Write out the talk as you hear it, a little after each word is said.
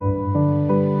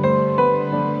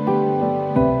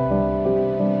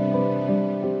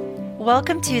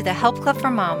Welcome to the Help Club for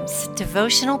Moms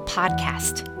devotional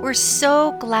podcast. We're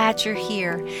so glad you're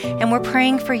here, and we're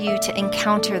praying for you to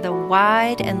encounter the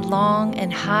wide and long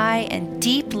and high and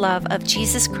deep love of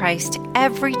Jesus Christ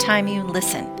every time you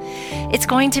listen. It's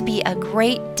going to be a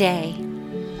great day.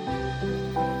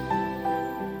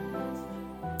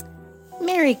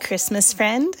 Merry Christmas,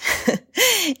 friend.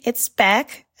 It's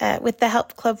Beck with the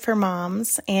Help Club for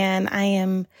Moms, and I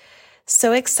am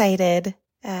so excited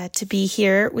to be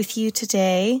here with you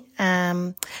today.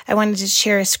 I wanted to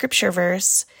share a scripture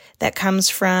verse that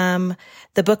comes from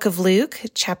the book of Luke,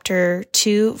 chapter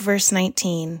 2, verse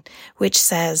 19, which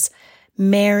says,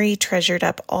 Mary treasured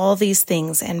up all these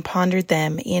things and pondered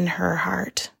them in her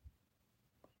heart.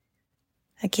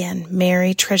 Again,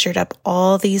 Mary treasured up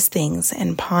all these things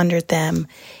and pondered them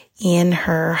in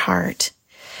her heart.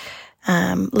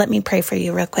 Let me pray for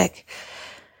you real quick.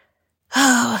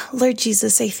 Oh, Lord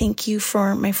Jesus, I thank you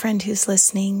for my friend who's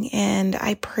listening, and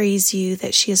I praise you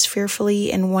that she is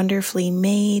fearfully and wonderfully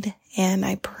made, and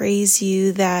I praise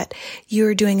you that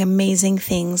you're doing amazing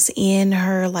things in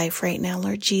her life right now,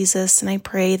 Lord Jesus, and I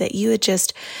pray that you would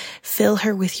just fill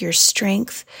her with your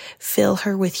strength, fill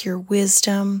her with your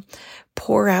wisdom,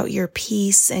 pour out your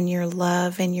peace and your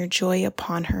love and your joy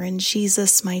upon her in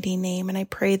Jesus' mighty name. And I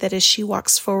pray that as she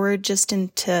walks forward just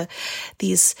into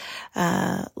these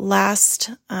last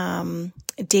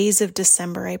days of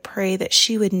December, I pray that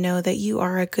she would know that you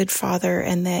are a good father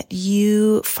and that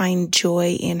you find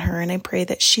joy in her. And I pray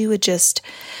that she would just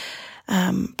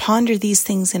ponder these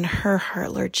things in her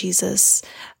heart, Lord Jesus.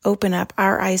 Open up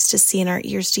our eyes to see and our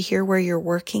ears to hear where you're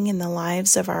working in the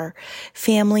lives of our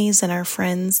families and our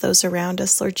friends, those around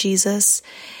us, Lord Jesus.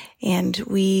 And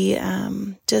we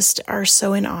just are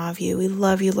so in awe of you. We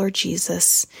love you, Lord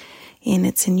Jesus. And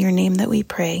it's in your name that we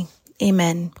pray.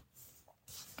 Amen.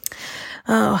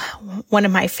 Oh, one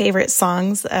of my favorite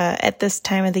songs at this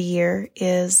time of the year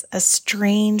is A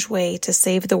Strange Way to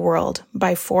Save the World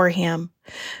by For Him.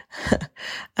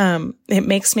 It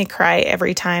makes me cry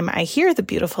every time I hear the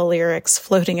beautiful lyrics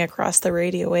floating across the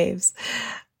radio waves.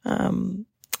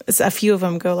 A few of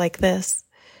them go like this.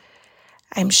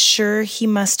 I'm sure he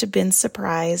must have been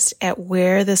surprised at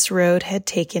where this road had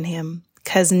taken him,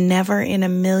 'cause never in a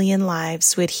million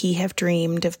lives would he have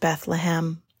dreamed of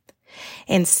Bethlehem.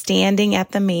 And standing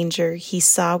at the manger, he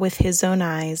saw with his own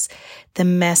eyes the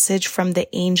message from the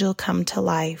angel come to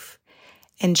life.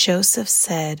 And Joseph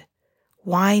said,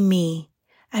 why me?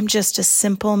 I'm just a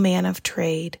simple man of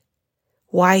trade.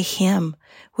 Why him,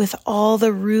 with all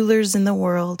the rulers in the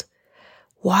world?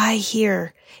 Why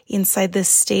here, inside this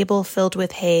stable filled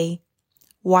with hay?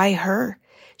 Why her?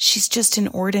 She's just an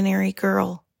ordinary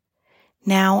girl.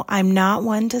 Now, I'm not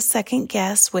one to second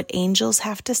guess what angels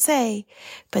have to say,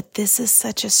 but this is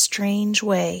such a strange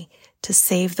way to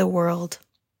save the world.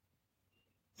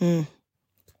 The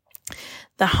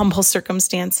humble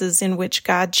circumstances in which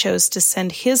God chose to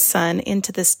send his son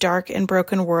into this dark and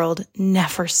broken world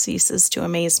never ceases to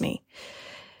amaze me.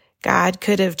 God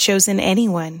could have chosen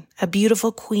anyone, a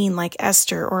beautiful queen like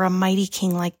Esther or a mighty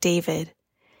king like David.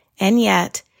 And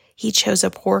yet, he chose a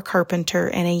poor carpenter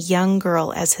and a young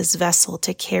girl as his vessel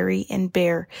to carry and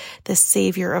bear the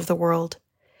Savior of the world.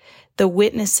 The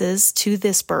witnesses to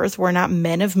this birth were not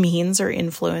men of means or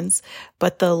influence,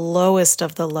 but the lowest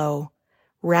of the low,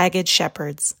 ragged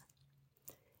shepherds.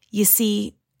 You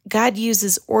see, God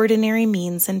uses ordinary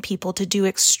means and people to do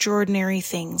extraordinary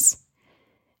things.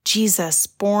 Jesus,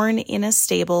 born in a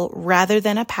stable rather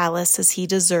than a palace as he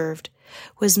deserved,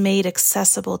 was made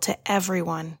accessible to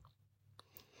everyone.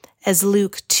 As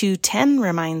Luke 2:10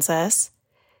 reminds us,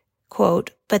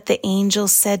 quote, but the angel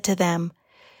said to them,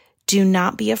 do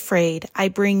not be afraid. I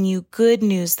bring you good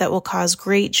news that will cause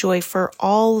great joy for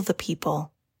all the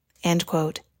people, end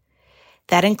quote.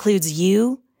 That includes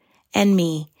you and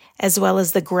me, as well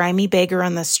as the grimy beggar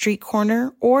on the street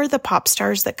corner or the pop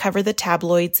stars that cover the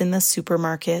tabloids in the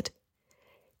supermarket.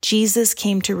 Jesus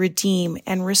came to redeem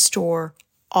and restore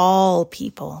all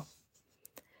people.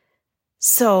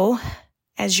 So,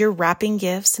 as you're wrapping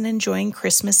gifts and enjoying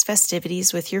Christmas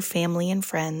festivities with your family and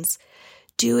friends,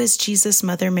 do as Jesus'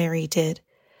 mother Mary did.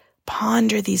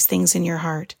 Ponder these things in your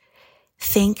heart.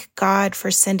 Thank God for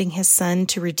sending his son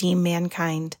to redeem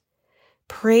mankind.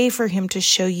 Pray for him to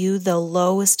show you the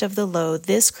lowest of the low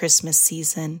this Christmas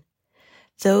season,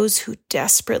 those who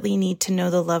desperately need to know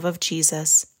the love of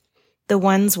Jesus, the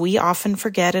ones we often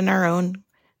forget in our own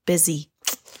busy.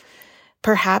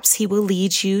 Perhaps he will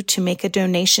lead you to make a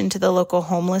donation to the local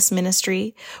homeless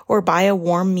ministry or buy a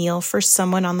warm meal for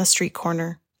someone on the street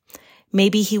corner.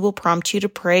 Maybe he will prompt you to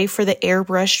pray for the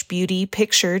airbrushed beauty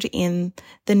pictured in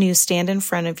the newsstand in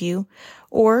front of you,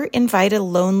 or invite a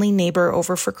lonely neighbor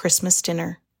over for Christmas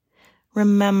dinner.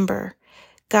 Remember,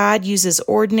 God uses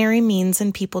ordinary means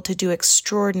and people to do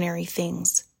extraordinary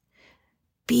things.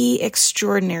 Be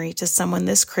extraordinary to someone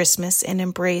this Christmas and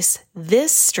embrace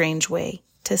this strange way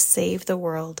to save the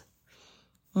world.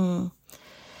 Lord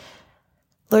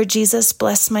Jesus,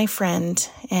 bless my friend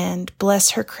and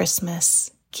bless her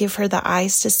Christmas. Give her the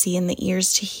eyes to see and the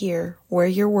ears to hear where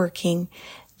you're working,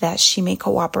 that she may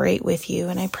cooperate with you.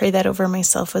 And I pray that over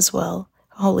myself as well.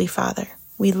 Holy Father,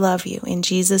 we love you. In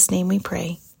Jesus' name we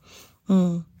pray.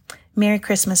 Merry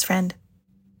Christmas, friend.